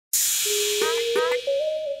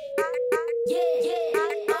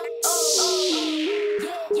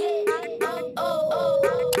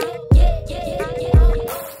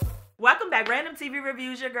back. Random TV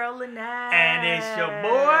Reviews, your girl, Lynette. And it's your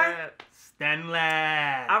boy,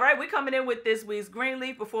 Stanley. All right, we're coming in with this week's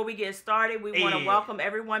Greenleaf. Before we get started, we want to welcome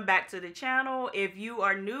everyone back to the channel. If you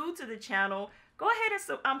are new to the channel, go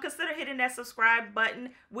ahead and consider hitting that subscribe button.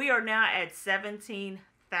 We are now at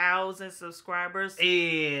 17,000 subscribers.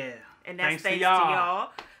 Yeah. And that's thanks to y'all.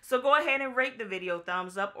 So go ahead and rate the video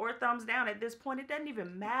thumbs up or thumbs down. At this point, it doesn't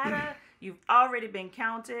even matter. You've already been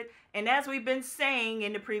counted. And as we've been saying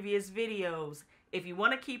in the previous videos, if you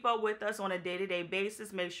want to keep up with us on a day-to-day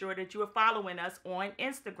basis, make sure that you are following us on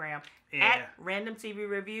Instagram at Random TV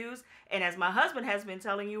Reviews. And as my husband has been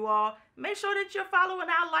telling you all, make sure that you're following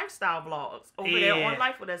our lifestyle vlogs over there on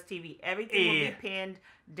Life With Us TV. Everything will be pinned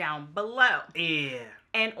down below.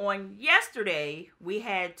 And on yesterday, we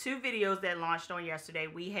had two videos that launched on yesterday.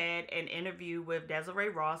 We had an interview with Desiree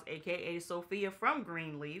Ross, a.k.a. Sophia from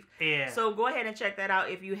Greenleaf. So go ahead and check that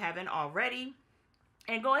out if you haven't already.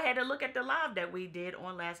 And go ahead and look at the live that we did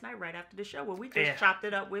on last night right after the show where we just chopped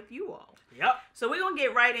it up with you all. So we're going to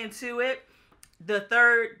get right into it. The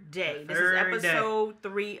third day. This is episode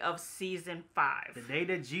 3 of season 5. The day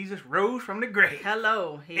that Jesus rose from the grave.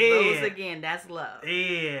 Hello. He rose again. That's love.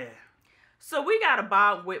 So we got a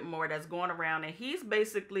Bob Whitmore that's going around and he's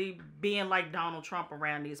basically being like Donald Trump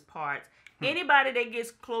around these parts. Anybody that gets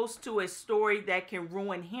close to a story that can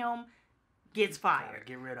ruin him gets fired.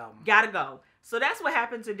 Get rid of him. Gotta go. So that's what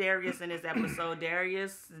happened to Darius in this episode.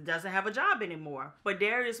 Darius doesn't have a job anymore. But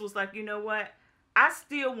Darius was like, you know what? I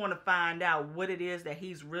still want to find out what it is that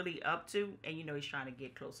he's really up to. And you know he's trying to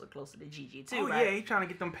get closer to Gigi too, right? Yeah, he's trying to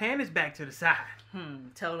get them panties back to the side.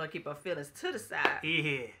 Tell her to keep her feelings to the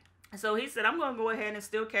side. So he said, I'm going to go ahead and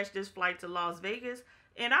still catch this flight to Las Vegas.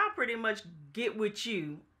 And I'll pretty much get with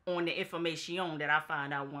you on the information that I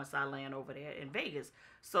find out once I land over there in Vegas.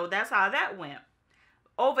 So that's how that went.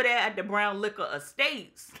 Over there at the Brown Liquor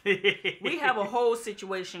Estates, we have a whole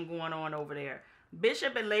situation going on over there.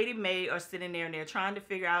 Bishop and Lady Mae are sitting there and they're trying to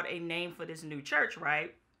figure out a name for this new church,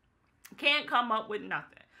 right? Can't come up with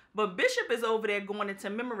nothing. But Bishop is over there going into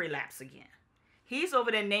memory lapse again. He's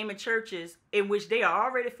over there naming churches in which they are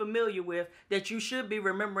already familiar with that you should be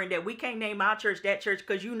remembering that we can't name our church that church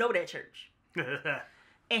because you know that church.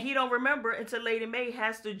 And he don't remember until Lady Mae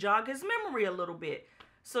has to jog his memory a little bit.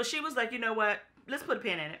 So she was like, you know what? Let's put a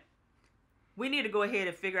pin in it. We need to go ahead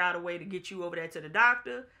and figure out a way to get you over there to the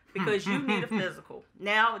doctor because you need a physical.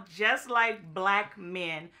 Now, just like black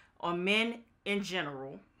men or men in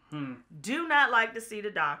general, do not like to see the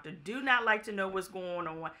doctor, do not like to know what's going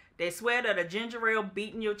on. They swear that a ginger ale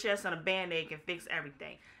beating your chest on a Band-Aid can fix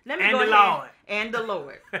everything. Let me go ahead. And the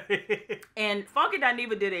Lord. And Funky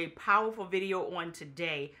Dineva did a powerful video on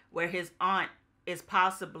today where his aunt is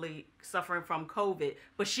possibly suffering from COVID,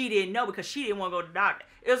 but she didn't know because she didn't want to go to the doctor.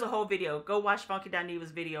 It was a whole video. Go watch Funky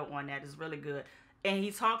Dineva's video on that. It's really good. And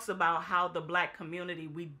he talks about how the black community,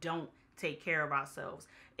 we don't take care of ourselves.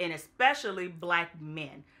 And especially black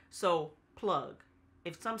men. So, plug.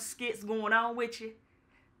 If some skit's going on with you,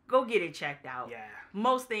 go get it checked out.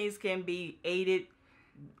 Most things can be aided,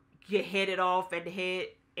 get headed off at the head,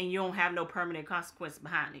 and you don't have no permanent consequence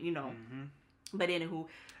behind it, you know. But anywho,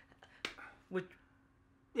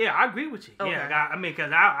 I agree with you. I mean,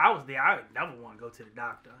 because I was there. I never want to go to the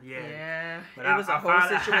doctor. But it was a whole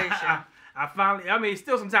situation. I finally, I mean,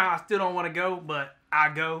 still sometimes I still don't want to go, but I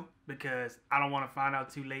go because I don't want to find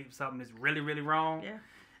out too late if something is really, really wrong.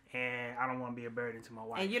 And I don't want to be a burden to my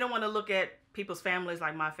wife. And you don't want to look at people's families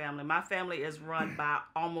like my family. My family is run by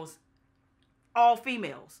almost all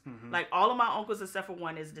females. Like all of my uncles except for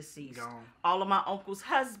one is deceased. All of my uncles'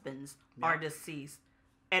 husbands are deceased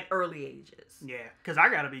at early ages. Because I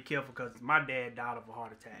got to be careful because my dad died of a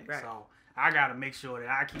heart attack. So I got to make sure that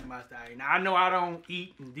I keep my diet. Now, I know I don't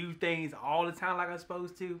eat and do things all the time like I'm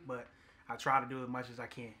supposed to, but I try to do as much as I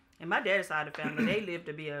can. And my dad's side of the family, they live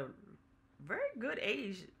to be a very good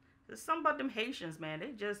age. There's something about them Haitians, man.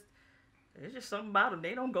 There's just something about them.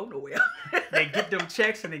 They don't go nowhere. They get them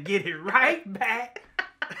checks and they get it right back.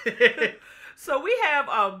 So we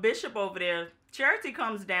have Bishop over there. Charity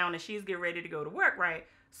comes down and she's getting ready to go to work, right?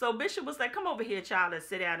 So Bishop was like, come over here, child, and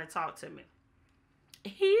sit down and talk to me.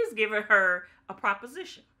 He's giving her a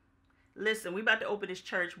proposition. Listen, we about to open this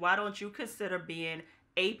church. Why don't you consider being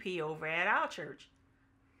AP over at our church?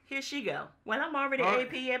 Here she go. Well, I'm already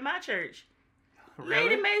AP at my church. Really?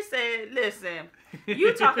 Lady Mae said, listen,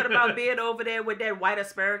 you talking about being over there with that white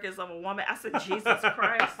asparagus of a woman. I said, Jesus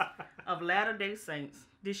Christ of Latter-day Saints.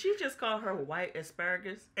 Did she just call her white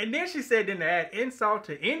asparagus? And then she said, then to add insult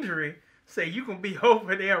to injury, say you can be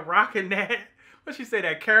over there rocking that. What she say,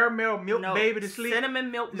 that caramel milk baby to sleep?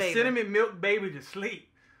 Cinnamon milk baby. Cinnamon milk baby to sleep.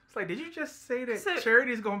 It's like, did you just say that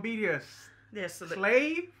Charity is gonna be your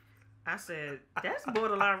slave? I said, that's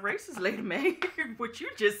borderline racist, Lady Mae. What you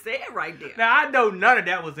just said right there. Now, I know none of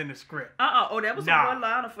that was in the script. Oh, that was a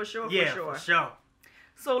one-liner for sure, for sure.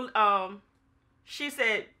 So, she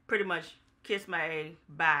said, pretty much, kiss my A,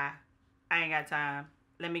 bye. I ain't got time.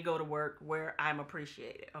 Let me go to work where I'm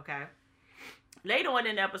appreciated, okay? Later on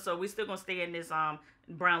in the episode, we still gonna stay in this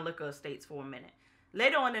brown liquor estates for a minute.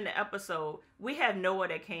 Later on in the episode, we have Noah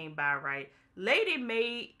that came by, right? Lady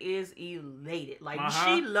Mae is elated. Like,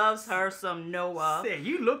 she loves her some Noah. Said,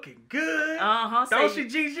 you looking good. Don't she,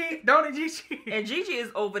 Gigi? Don't it, Gigi? And Gigi is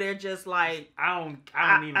over there just like, I don't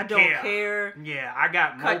care. Yeah, I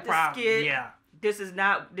got no problem. Yeah. This is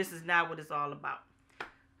not what it's all about.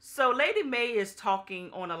 So Lady Mae is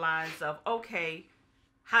talking on the lines of, okay,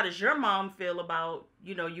 how does your mom feel about,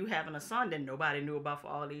 you having a son that nobody knew about for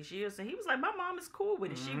all these years? And he was like, my mom is cool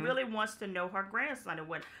with it. She really wants to know her grandson. And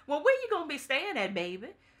went, well, where you going to be staying at, baby?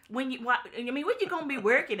 Where you going to be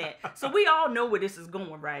working at? So we all know where this is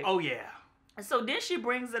going, right? Oh, yeah. And so then she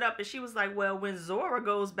brings it up and she was like, well, when Zora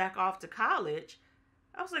goes back off to college,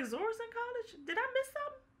 I was like, Zora's in college? Did I miss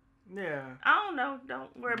something? Yeah. I don't know.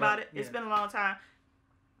 Don't worry about it. It's been a long time.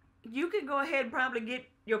 You can go ahead and probably get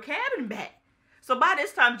your cabin back. So by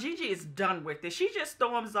this time, Gigi is done with it. She just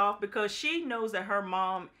storms off because she knows that her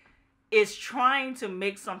mom is trying to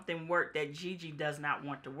make something work that Gigi does not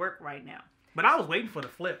want to work right now. But I was waiting for the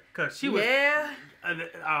flip because she was... Yeah.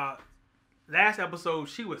 Last episode,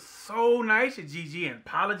 she was so nice to Gigi and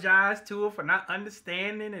apologized to her for not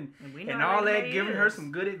understanding and all that, giving her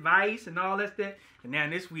some good advice and all that stuff. And now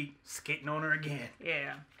this week, skitting on her again.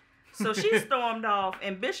 Yeah. So she stormed off,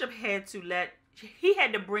 and Bishop had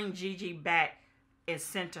to bring Gigi back and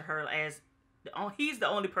sent to her as he's the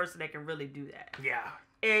only person that can really do that. Yeah.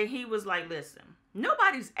 And he was like, listen,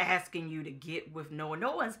 nobody's asking you to get with Noah.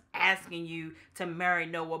 No one's asking you to marry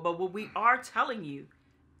Noah. But what we are telling you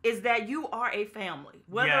is that you are a family.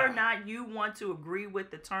 Whether or not you want to agree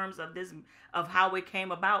with the terms of how it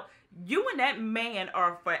came about, you and that man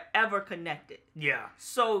are forever connected. Yeah.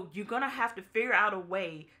 So you're going to have to figure out a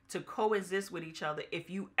way to coexist with each other if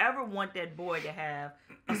you ever want that boy to have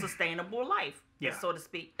a sustainable life, so to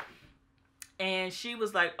speak. And she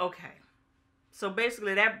was like, okay. So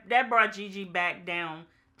basically that brought Gigi back down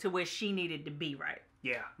to where she needed to be, right?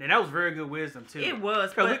 Yeah. And that was very good wisdom, too. It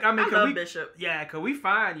was. But I love Bishop. Yeah, because we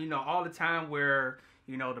find, all the time where,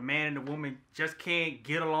 the man and the woman just can't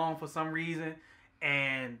get along for some reason.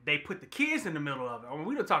 And they put the kids in the middle of it. I mean,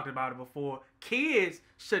 we done talked about it before. Kids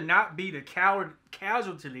should not be the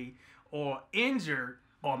casualty or injured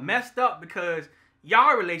or messed up because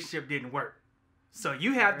y'all relationship didn't work. So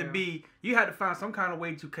you have to find some kind of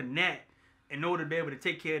way to connect in order to be able to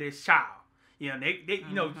take care of this child.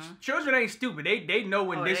 Children ain't stupid. They know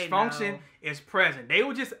when dysfunction is present. They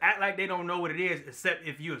will just act like they don't know what it is, except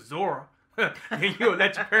if you're Zora. Then you'll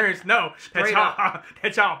let your parents know that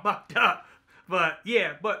y'all fucked up. But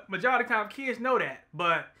majority of the time kids know that.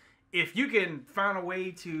 But if you can find a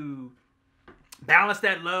way to balance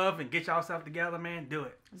that love and get yourself together, man, do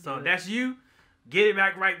it. That's you. Get it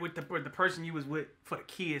back right with the person you was with for the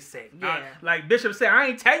kids' sake. Yeah. Like Bishop said, I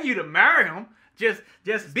ain't telling you to marry him.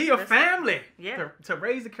 Just be a family to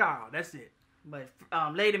raise a child. That's it. But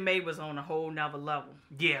Lady Mae was on a whole nother level.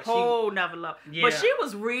 Yeah. Nother level. Yeah. But she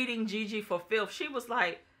was reading Gigi for filth. She was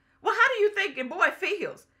like, well, how do you think your boy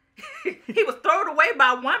feels? He was thrown away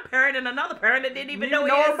by one parent and another parent that didn't even know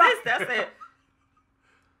he existed. I said,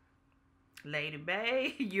 Lady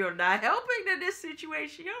Mae, you're not helping in this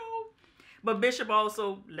situation. But Bishop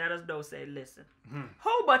also let us know, said, listen,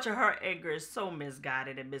 whole bunch of her anger is so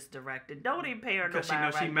misguided and misdirected. Don't even pay her no mind. Because she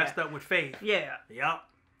knows she messed up with Faith. Yeah. Yep.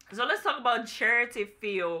 So let's talk about Charity,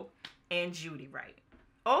 Phil, and Judy, right?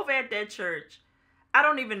 Over at that church, I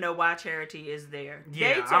don't even know why Charity is there.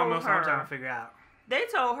 Yeah, they I don't know what I'm trying to figure out. They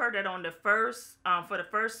told her that on the first, for the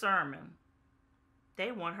first sermon,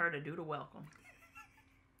 they want her to do the welcome.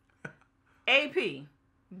 AP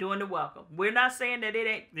doing the welcome. We're not saying that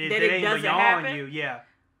it doesn't happen. You, yeah.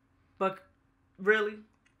 But really?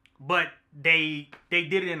 But they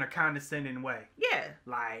did it in a condescending way. Yeah.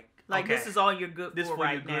 Like okay, this is all you're good this for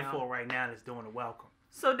right now. This is what you're good for right now is doing the welcome.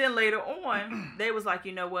 So then later on, they was like,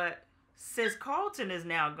 you know what? Since Carlton is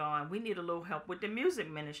now gone, we need a little help with the music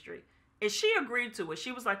ministry. And she agreed to it.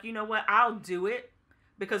 She was like, you know what? I'll do it.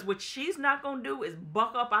 Because what she's not going to do is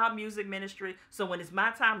buck up our music ministry. So when it's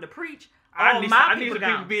my time to preach, I need some people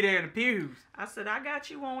to be there in the pews. I said, I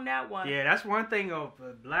got you on that one. Yeah, that's one thing of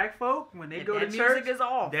black folk. When they go to church, music is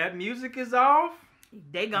off. That music is off.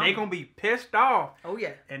 They gone. They gonna be pissed off. Oh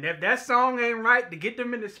yeah. And if that song ain't right to get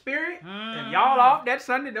them in the spirit, and y'all off that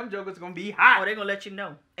Sunday, them jokers gonna be hot. Oh, they gonna let you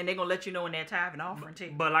know, and they gonna let you know in that tithe and offering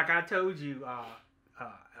too. But like I told you,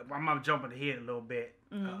 I'm gonna jump ahead a little bit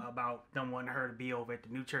about them wanting her to be over at the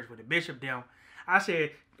new church with the bishop. Them, I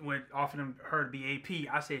said when offering her to be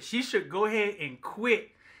AP, I said she should go ahead and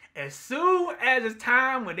quit as soon as it's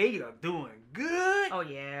time when they are doing good. Oh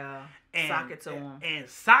yeah. And, sock it to them. And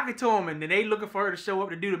sock it to them. And then they looking for her to show up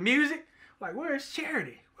to do the music. Like, where's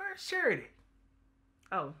Charity? Where's Charity?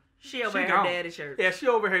 Oh, she over at her daddy church. Yeah, she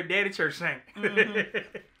over her daddy church singing.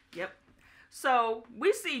 Yep. So,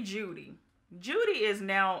 we see Judy. Judy is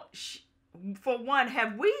now, for one,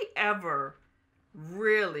 have we ever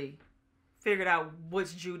really figured out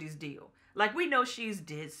what's Judy's deal? Like, we know she's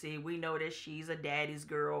ditzy. We know that she's a daddy's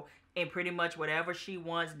girl. And pretty much whatever she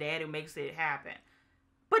wants, daddy makes it happen.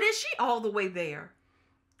 But is she all the way there?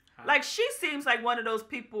 Like, she seems like one of those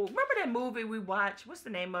people. Remember that movie we watched? What's the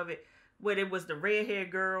name of it? Where it was the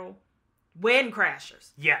redhead girl? Wedding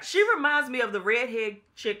Crashers. Yes. She reminds me of the redhead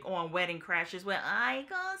chick on Wedding Crashers when I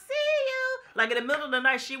gonna see you. Like, in the middle of the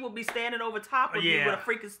night, she will be standing over top of you with a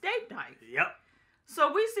freaking steak knife. Yep.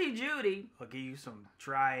 So we see Judy. I'll give you some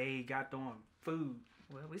dry egg, got on food.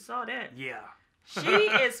 Well, we saw that. Yeah. She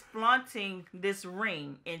is flaunting this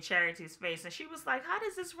ring in Charity's face. And she was like, how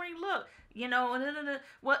does this ring look? You know,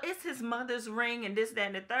 well, it's his mother's ring and this, that,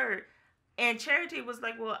 and the third. And Charity was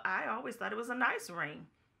like, well, I always thought it was a nice ring.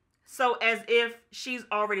 So as if she's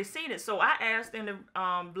already seen it. So I asked in the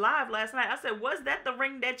live last night, I said, was that the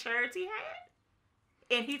ring that Charity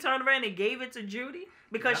had? And he turned around and gave it to Judy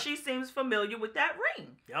because she seems familiar with that ring.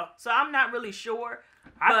 Yep. So I'm not really sure.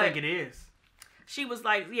 I think it is. She was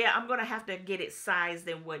like, yeah, I'm going to have to get it sized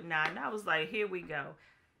and whatnot. And I was like, here we go.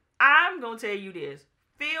 I'm going to tell you this.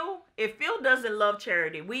 If Phil doesn't love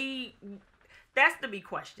Charity, that's to be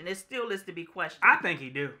questioned. It still is to be questioned. I think he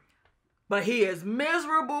do. But he is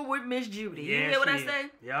miserable with Miss Judy. You hear what I say?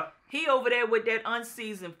 Yep. He over there with that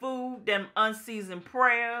unseasoned food, them unseasoned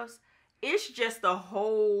prayers. It's just the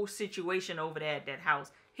whole situation over there at that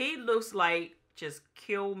house. He looks like, just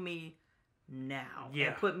kill me now.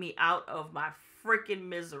 And put me out of my freaking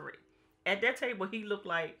misery. At that table, he looked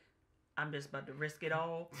like, I'm just about to risk it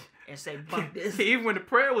all and say, fuck this. Even when the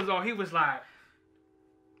prayer was on, he was like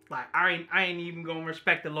I ain't even gonna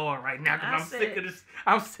respect the Lord right now because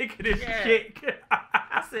I'm sick of this shit.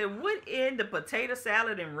 I said, what in the potato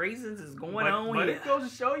salad and raisins is going on here? But it goes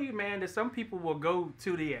to show you, man, that some people will go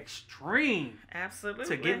to the extreme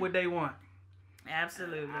to get what they want.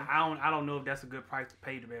 Absolutely. I don't know if that's a good price to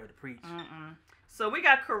pay to be able to preach. So we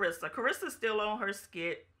got Carissa. Carissa's still on her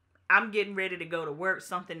skit. I'm getting ready to go to work,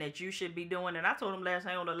 something that you should be doing. And I told him last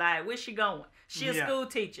night on the live, where's she going? She a school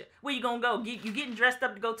teacher. Where you going to go? You getting dressed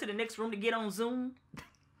up to go to the next room to get on Zoom?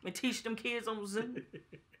 And teach them kids on Zoom?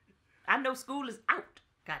 I know school is out.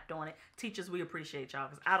 God darn it. Teachers, we appreciate y'all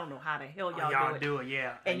because I don't know how the hell y'all do it.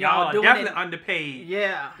 Yeah. And y'all are definitely underpaid.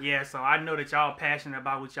 Yeah. Yeah, so I know that y'all passionate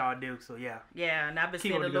about what y'all do, so yeah. Yeah, and I've been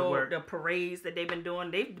seeing the parades that they've been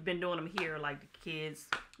doing. They've been doing them here, like the kids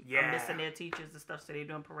are missing their teachers and stuff, so they're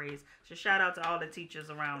doing parades. So shout out to all the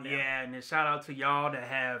teachers around there. Yeah, and then shout out to y'all that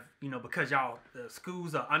have, because y'all, the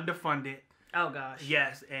schools are underfunded. Oh, gosh.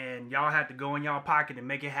 Yes, and y'all have to go in y'all pocket and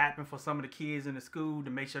make it happen for some of the kids in the school to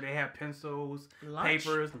make sure they have pencils,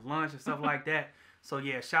 papers, lunch, and stuff like that. So,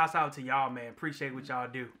 yeah, shouts out to y'all, man. Appreciate what y'all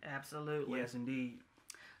do. Absolutely. Yes, indeed.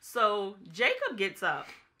 So, Jacob gets up,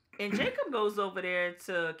 and Jacob goes over there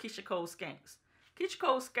to Keisha Cole Skanks. Keisha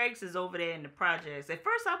Cole Skanks is over there in the projects. At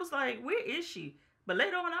first, I was like, where is she? But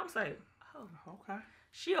later on, I was like, oh, okay.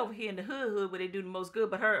 She over here in the hood where they do the most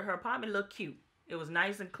good, but her apartment looked cute. It was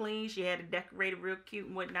nice and clean. She had it decorated real cute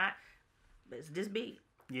and whatnot. But it's this big.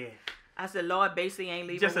 Yeah. I said, Lord, basically ain't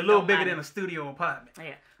leaving. Just a little bigger than a studio apartment.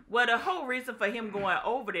 Yeah. Well, the whole reason for him going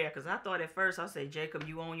over there, because I thought at first, I said, Jacob,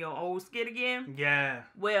 you on your old skit again? Yeah.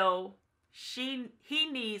 Well, he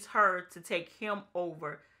needs her to take him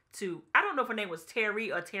over to, I don't know if her name was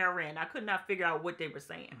Terry or Taryn. I could not figure out what they were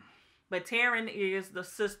saying. But Taryn is the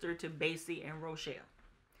sister to Basie and Rochelle.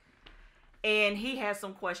 And he has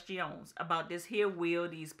some questions about this here will,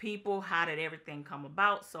 these people, how did everything come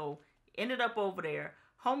about? So, ended up over there.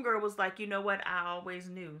 Homegirl was like, you know what? I always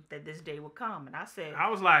knew that this day would come. And I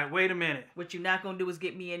was like, wait a minute. What you're not going to do is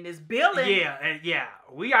get me in this building. Yeah,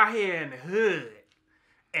 we out here in the hood.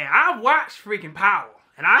 And I watched freaking Power.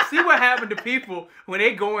 And I see what happened to people when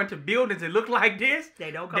they go into buildings that look like this. They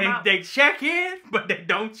don't come out. They check in, but they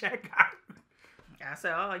don't check out. I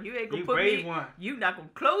said, oh, you ain't gonna put me. You not gonna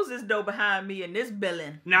close this door behind me in this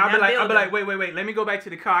building. Now I'll be like, wait. Let me go back to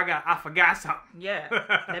the car. I forgot something. Yeah.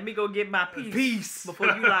 Let me go get my peace before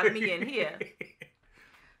you lock me in here.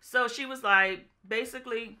 So she was like,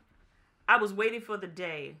 basically, I was waiting for the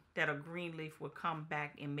day that a Greenleaf would come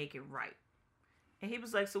back and make it right. And he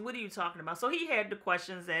was like, so what are you talking about? So he had the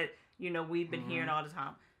questions that, we've been hearing all the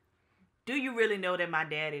time. Do you really know that my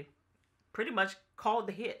daddy pretty much called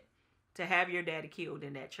the hit to have your daddy killed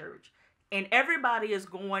in that church? And everybody is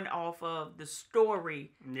going off of the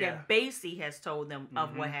story that Basie has told them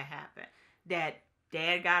of what had happened. That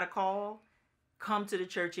dad got a call, come to the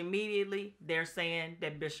church immediately. They're saying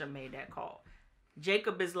that Bishop made that call.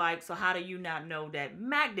 Jacob is like, so how do you not know that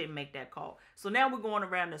Mac didn't make that call? So now we're going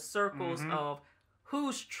around the circles of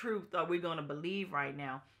whose truth are we going to believe right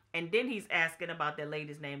now? And then he's asking about that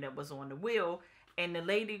lady's name that was on the will. And the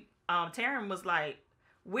lady, Taryn, was like,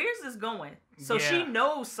 where's this going? So she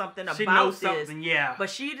knows something about this. But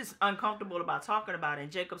she is uncomfortable about talking about it.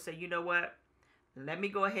 And Jacob said, you know what? Let me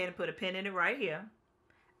go ahead and put a pin in it right here.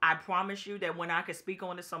 I promise you that when I can speak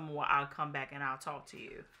on it some more, I'll come back and I'll talk to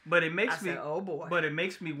you. But it makes me, said, oh boy. But it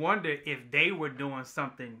makes me wonder if they were doing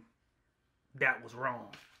something that was wrong.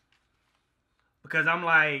 Because I'm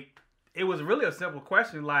like, it was really a simple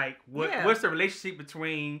question. Like, what's the relationship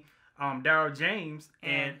between Daryl James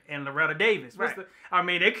and Loretta Davis?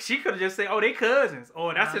 She could have just said, oh, they cousins.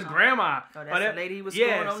 Or that's his grandma. Oh, that's the lady he was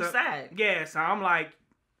going on the side. Yeah, so I'm like,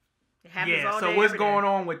 so what's going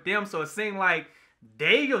on with them? So it seemed like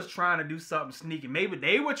they was trying to do something sneaky. Maybe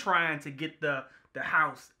they were trying to get the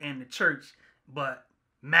house and the church, but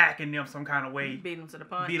Mac and them some kind of way beat them to the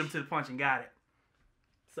punch. Beat them to the punch and got it.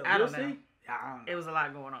 So I don't know. It was a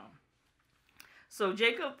lot going on. So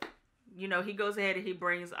Jacob, he goes ahead and he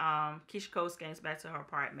brings Keisha Cole Skanks back to her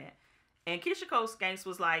apartment. And Keisha Cole Skanks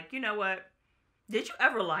was like, you know what? Did you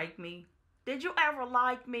ever like me? Did you ever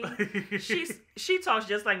like me? She talks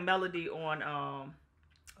just like Melody on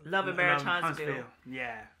Love and Marriage Huntsville.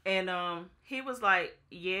 Yeah. And he was like,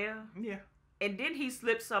 yeah. Yeah. And then he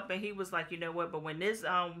slips up and he was like, you know what? But when this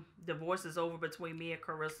divorce is over between me and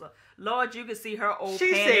Carissa, Lord, you can see her old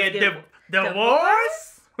She said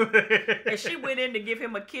divorce? And she went in to give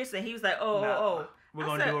him a kiss and he was like, oh. We're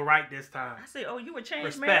going to do it right this time. I said, oh, you a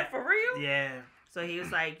changed man for real? Yeah. So he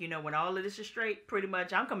was like, when all of this is straight, pretty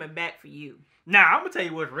much, I'm coming back for you. Now, I'm going to tell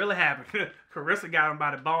you what really happened. Carissa got him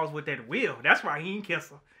by the balls with that will. That's why he didn't kiss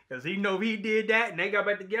her. Because he know if he did that and they got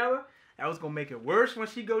back together, that was going to make it worse when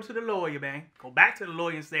she go to the lawyer, man. Go back to the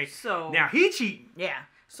lawyer and say, now he cheating. Yeah.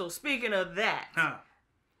 So speaking of that,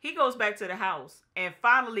 he goes back to the house and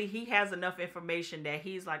finally he has enough information that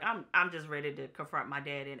he's like, I'm just ready to confront my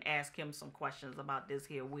dad and ask him some questions about this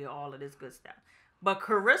here will, all of this good stuff. But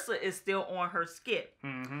Carissa is still on her skit.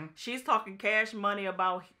 Mm-hmm. She's talking cash money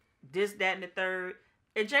about this, that, and the third.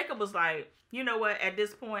 And Jacob was like, you know what, at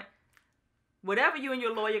this point, whatever you and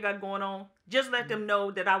your lawyer got going on, just let them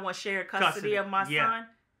know that I want shared custody of my son.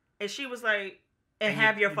 And she was like, and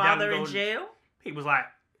have your father in jail? He was like,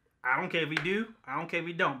 I don't care if he do, I don't care if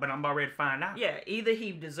he don't, but I'm about ready to find out. Yeah, either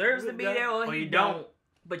he deserves to be there or he don't.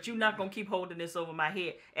 But you're not going to keep holding this over my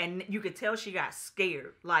head. And you could tell she got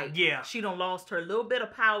scared. Like, she done lost her little bit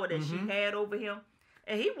of power that she had over him.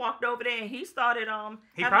 And he walked over there and he started...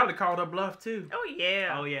 he probably called her bluff, too. Oh,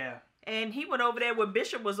 yeah. Oh, yeah. And he went over there where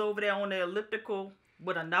Bishop was over there on the elliptical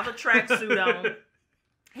with another tracksuit on.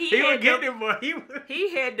 He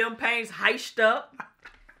had them pants heiched up.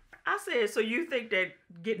 I said, so you think that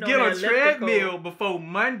getting on a treadmill before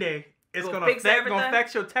Monday... It's gonna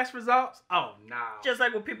affect your test results? Oh, no. Just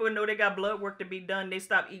like when people know they got blood work to be done, they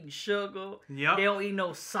stop eating sugar. Yep. They don't eat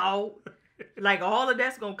no salt. Like, all of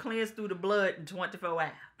that's gonna cleanse through the blood in 24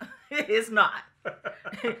 hours. It's not.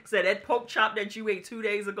 So that pork chop that you ate 2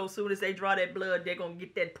 days ago, soon as they draw that blood, they're gonna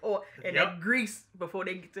get that pork and that grease before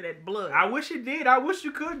they get to that blood. I wish you did. I wish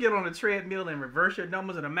you could get on a treadmill and reverse your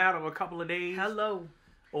numbers in a matter of a couple of days. Hello.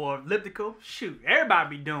 Or elliptical. Shoot,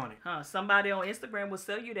 everybody be doing it. Somebody on Instagram will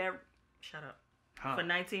sell you that. Shut up. For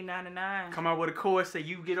 $19.99. Come out with a course, say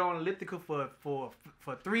you get on elliptical for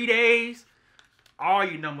 3 days, all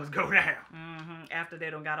your numbers go down. Mm-hmm. After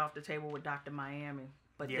they done got off the table with Dr. Miami.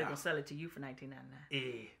 But they're going to sell it to you for $19.99. Yeah.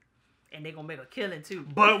 And they're going to make a killing, too.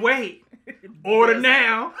 But wait. Order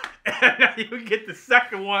now. And you get the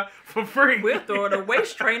second one for free. We'll throw in a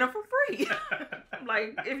waist trainer for free. I'm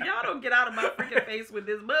like, if y'all don't get out of my freaking face with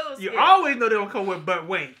this bullshit. You always know they don't come with but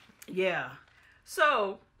wait. Yeah.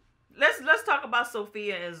 So... Let's talk about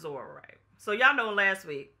Sophia and Zora, right? So y'all know last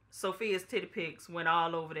week, Sophia's titty pics went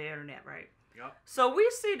all over the internet, right? Yep. So we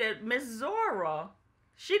see that Miss Zora,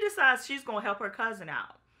 she decides she's going to help her cousin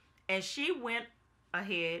out. And she went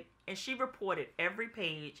ahead and she reported every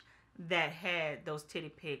page that had those titty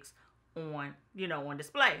pics on, on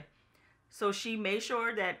display. So she made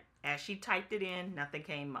sure that as she typed it in, nothing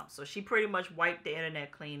came up. So she pretty much wiped the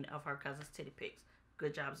internet clean of her cousin's titty pics.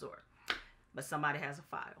 Good job, Zora. But somebody has a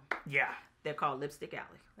file. Yeah. They're called Lipstick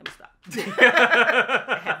Alley. Let me stop.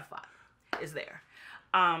 I have a file. It's there.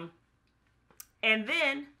 And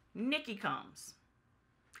then Nikki comes.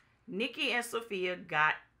 Nikki and Sophia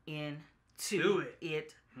got into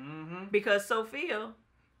it because Sophia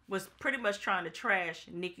was pretty much trying to trash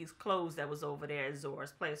Nikki's clothes that was over there at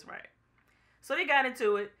Zora's place, right? So they got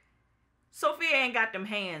into it. Sophia ain't got them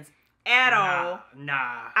hands at all.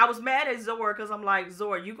 Nah. I was mad at Zora because I'm like,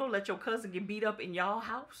 Zora, you gonna let your cousin get beat up in y'all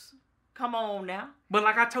house? Come on now. But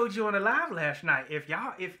like I told you on the live last night, if you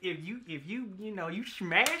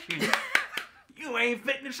smashing, you ain't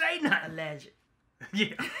fitting to say nothing. Alleged.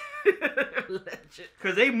 Yeah. Alleged.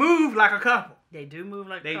 Because they move like a couple. They do move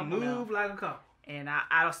like a couple. They move like a couple. And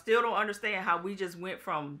I still don't understand how we just went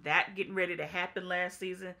from that getting ready to happen last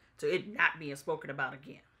season to it not being spoken about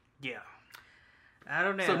again. Yeah. I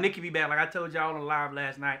don't know. So Nikki be back. Like I told y'all on the live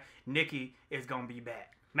last night, Nikki is going to be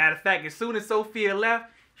back. Matter of fact, as soon as Sophia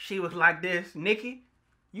left, she was like this, Nikki,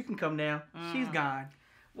 you can come down. She's gone.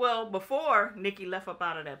 Well, before Nikki left up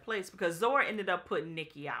out of that place, because Zora ended up putting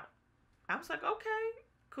Nikki out. I was like, okay,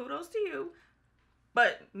 kudos to you.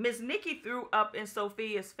 But Miss Nikki threw up in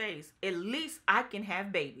Sophia's face, at least I can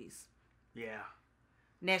have babies. Yeah.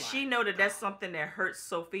 Now, she know that that's something that hurts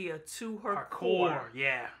Sophia to her core.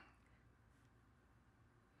 Yeah.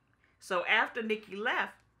 So after Nikki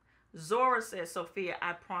left, Zora said, Sophia,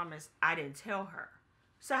 I promise I didn't tell her.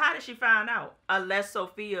 So how did she find out? Unless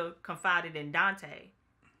Sophia confided in Dante.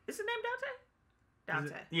 Is his name Dante?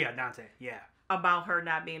 Dante. Yeah, Dante. Yeah. About her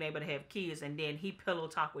not being able to have kids, and then he pillow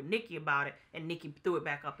talked with Nikki about it, and Nikki threw it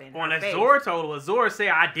back up in her face. Zora told her. Zora said,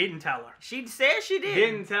 I didn't tell her. She said she did.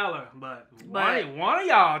 Didn't tell her, but one of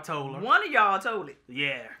y'all told her. One of y'all told it.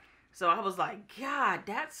 Yeah. So I was like, God,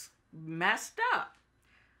 that's messed up.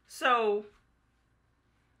 So,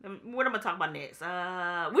 what am I going to talk about next?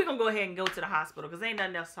 We're going to go ahead and go to the hospital, because ain't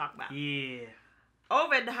nothing else to talk about. Yeah.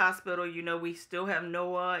 Over at the hospital, we still have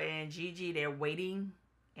Noah and Gigi. They're waiting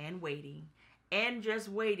and waiting. And just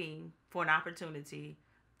waiting for an opportunity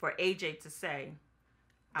for AJ to say,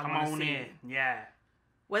 I want to see in. Yeah.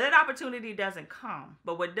 Well, that opportunity doesn't come.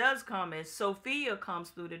 But what does come is Sophia comes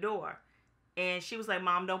through the door. And she was like,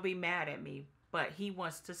 Mom, don't be mad at me. But he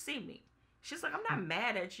wants to see me. She's like, I'm not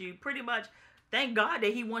mad at you. Pretty much, thank God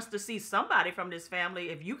that he wants to see somebody from this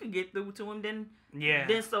family. If you can get through to him, then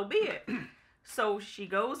so be it. So she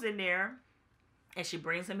goes in there. And she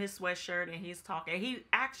brings him his sweatshirt and he's talking. And he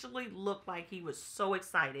actually looked like he was so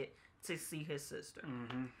excited to see his sister.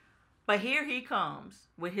 Mm-hmm. But here he comes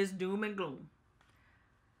with his doom and gloom.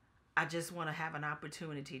 I just want to have an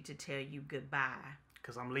opportunity to tell you goodbye.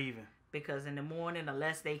 Because I'm leaving. Because in the morning,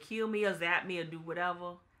 unless they kill me or zap me or do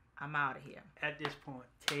whatever, I'm out of here. At this point,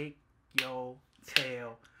 take your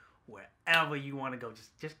tail wherever you want to go.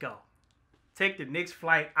 Just go. Take the next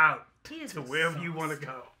flight out to wherever you want to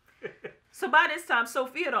go. So by this time,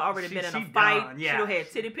 Sophia had already been in a fight. Done, yeah. She done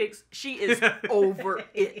had titty pics. She is over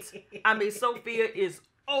it. I mean, Sophia is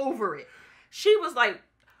over it. She was like,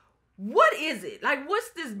 what is it? Like,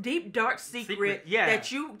 what's this deep, dark secret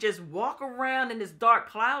that you just walk around in this dark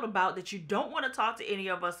cloud about that you don't want to talk to any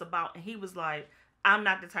of us about? And he was like, I'm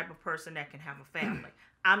not the type of person that can have a family.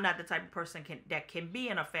 I'm not the type of person that can be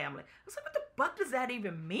in a family. I was like, what the fuck does that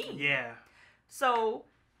even mean? Yeah. So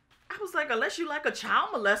I was like, unless you like a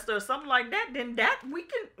child molester or something like that, then that we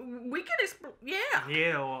can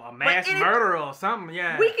yeah, or a mass murderer or something.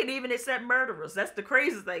 Yeah, we can even accept murderers. That's the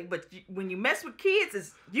craziest thing. But when you mess with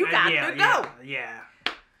kids, you got to go. Yeah.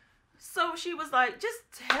 So she was like, just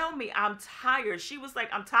tell me I'm tired. She was like,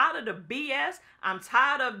 I'm tired of the BS. I'm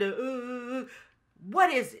tired of the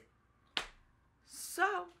what is it?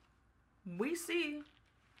 So we see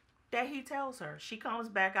that he tells her. She comes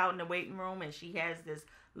back out in the waiting room and she has this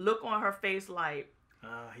look on her face like,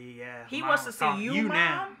 he wants to see you, Mom?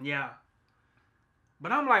 Now. Yeah.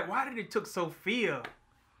 But I'm like, why did it took Sophia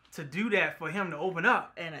to do that for him to open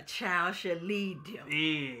up? And a child should lead him.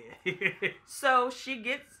 Yeah. So she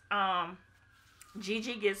gets,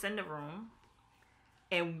 Gigi gets in the room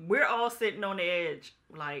and we're all sitting on the edge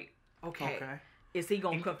like, okay. Is he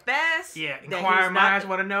going to confess? Yeah, inquiring minds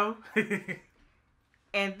want to know.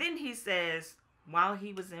 And then he says, while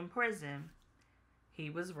he was in prison, he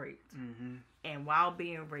was raped. Mm-hmm. And while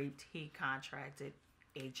being raped, he contracted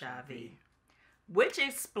HIV. Which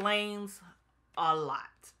explains a lot.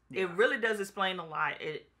 Yeah. It really does explain a lot.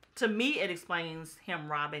 To me, it explains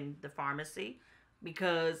him robbing the pharmacy.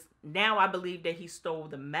 because now I believe that he stole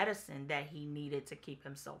the medicine that he needed to keep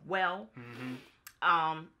himself well.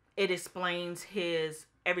 It explains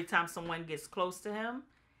every time someone gets close to him,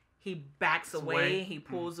 he backs away, he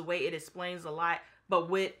pulls away. It explains a lot. But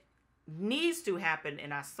what needs to happen,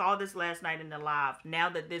 and I saw this last night in the live, now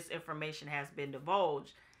that this information has been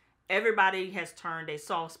divulged, everybody has turned a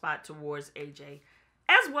soft spot towards AJ,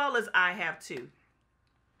 as well as I have too.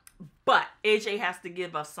 But AJ has to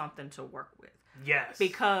give us something to work with. Yes.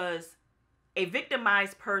 Because a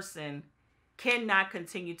victimized person cannot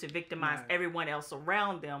continue to victimize everyone else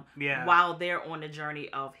around them while they're on the journey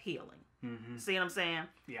of healing. See what I'm saying?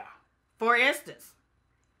 Yeah. For instance,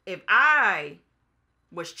 if I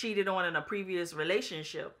was cheated on in a previous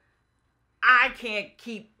relationship, I can't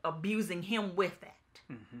keep abusing him with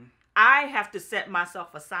that. I have to set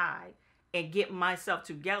myself aside and get myself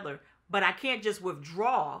together, but I can't just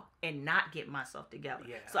withdraw and not get myself together.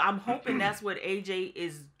 Yeah. So I'm hoping that's what AJ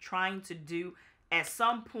is trying to do at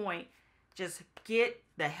some point. Just get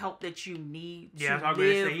the help that you need to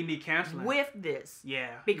live you need counseling with this. Yeah.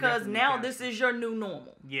 Because now this is your new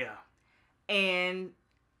normal. Yeah. And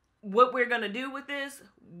what we're going to do with this,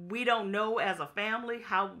 we don't know as a family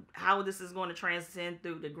how this is going to transcend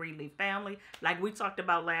through the Greenleaf family. Like we talked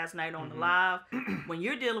about last night on the live, when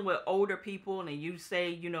you're dealing with older people and you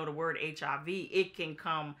say, the word HIV, it can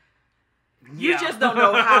come. You just don't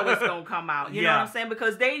know how it's going to come out. You know what I'm saying?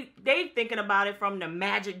 Because they thinking about it from the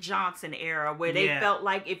Magic Johnson era where they felt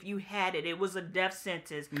like if you had it, it was a death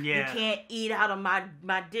sentence. You can't eat out of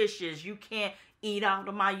my dishes. You can't eat out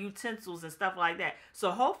of my utensils and stuff like that. So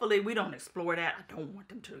hopefully we don't explore that. I don't want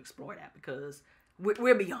them to explore that because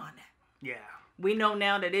we're beyond that. Yeah. We know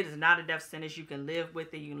now that it is not a death sentence. You can live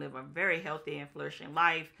with it. You can live a very healthy and flourishing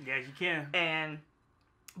life. Yeah, you can.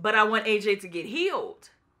 But I want AJ to get healed.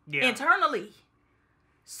 Internally,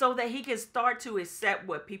 so that he can start to accept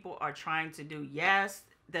what people are trying to do. Yes,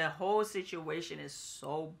 the whole situation is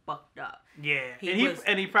so bucked up. Yeah,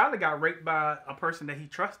 he probably got raped by a person that he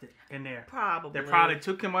trusted in there. Probably. They probably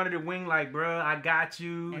took him under the wing like, bro, I got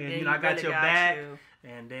you, and I got your back.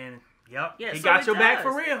 And then, he got your back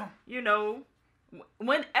for real.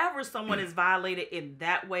 Whenever someone is violated in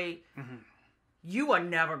that way, you are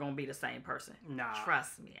never going to be the same person. Nah.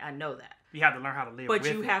 Trust me, I know that. You have to learn how to live with it.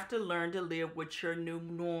 But you have to learn to live with your new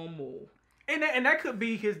normal. And that could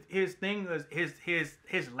be his thing,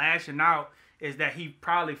 his lashing out is that he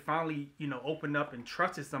probably finally, opened up and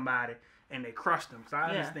trusted somebody and they crushed him. So I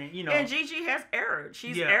understand, And Gigi has erred.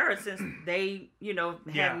 She's erred since they,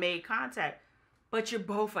 have made contact. But you're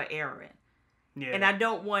both are erring. Yeah. And I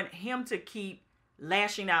don't want him to keep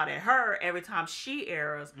lashing out at her every time she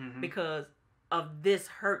errs because of this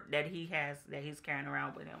hurt that he's carrying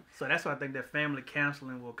around with him. So that's why I think that family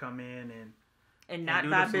counseling will come in and not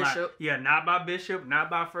by Bishop. Not by Bishop, not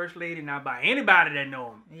by First Lady, not by anybody that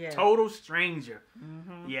know him. Yeah. Total stranger.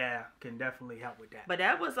 Yeah, can definitely help with that. But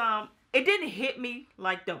that was it didn't hit me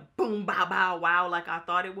like the boom bow bow wow like I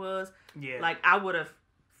thought it was. Yeah. Like I would have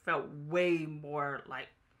felt way more like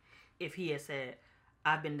if he had said,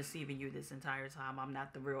 I've been deceiving you this entire time. I'm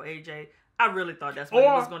not the real AJ. I really thought that's what he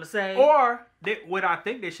was going to say. Or what I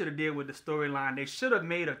think they should have did with the storyline, they should have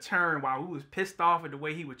made a turn while we was pissed off at the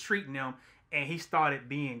way he was treating them, and he started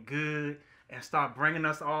being good and start bringing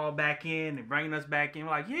us all back in and bringing us back in.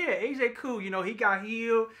 Like, yeah, AJ cool. He got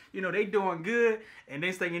healed. They doing good. And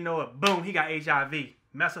then say, boom, he got HIV.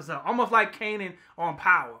 Mess us up. Almost like Kanan on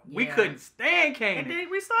Power. Yeah. We couldn't stand Kanan. And then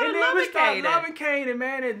we started loving Kanan,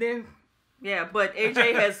 man. And then... Yeah, but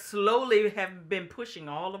AJ has slowly have been pushing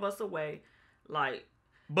all of us away. Like,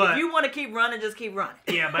 if you want to keep running, just keep running.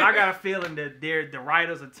 Yeah, but I got a feeling that the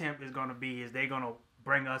writer's attempt is going to be they're going to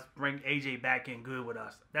bring AJ back in good with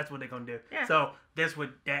us. That's what they're going to do. Yeah. So that's what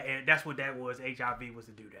that was. HIV was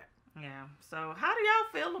to do that. Yeah. So how do y'all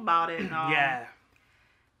feel about it? Yeah.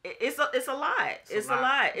 It's a lot. It's a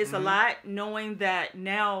lot. It's a lot knowing that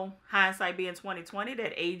now, hindsight being 2020,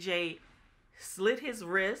 that AJ slit his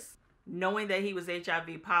wrist. Knowing that he was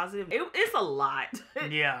HIV positive, it's a lot.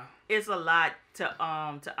 Yeah, it's a lot to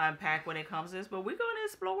unpack when it comes to this, but we're gonna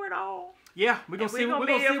explore it all. Yeah, we're gonna see. We're gonna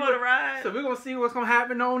be here for the ride. So we're gonna see what's gonna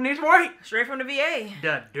happen on next week. Straight from the VA.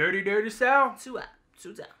 The dirty South. Two out.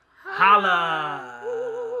 Holla.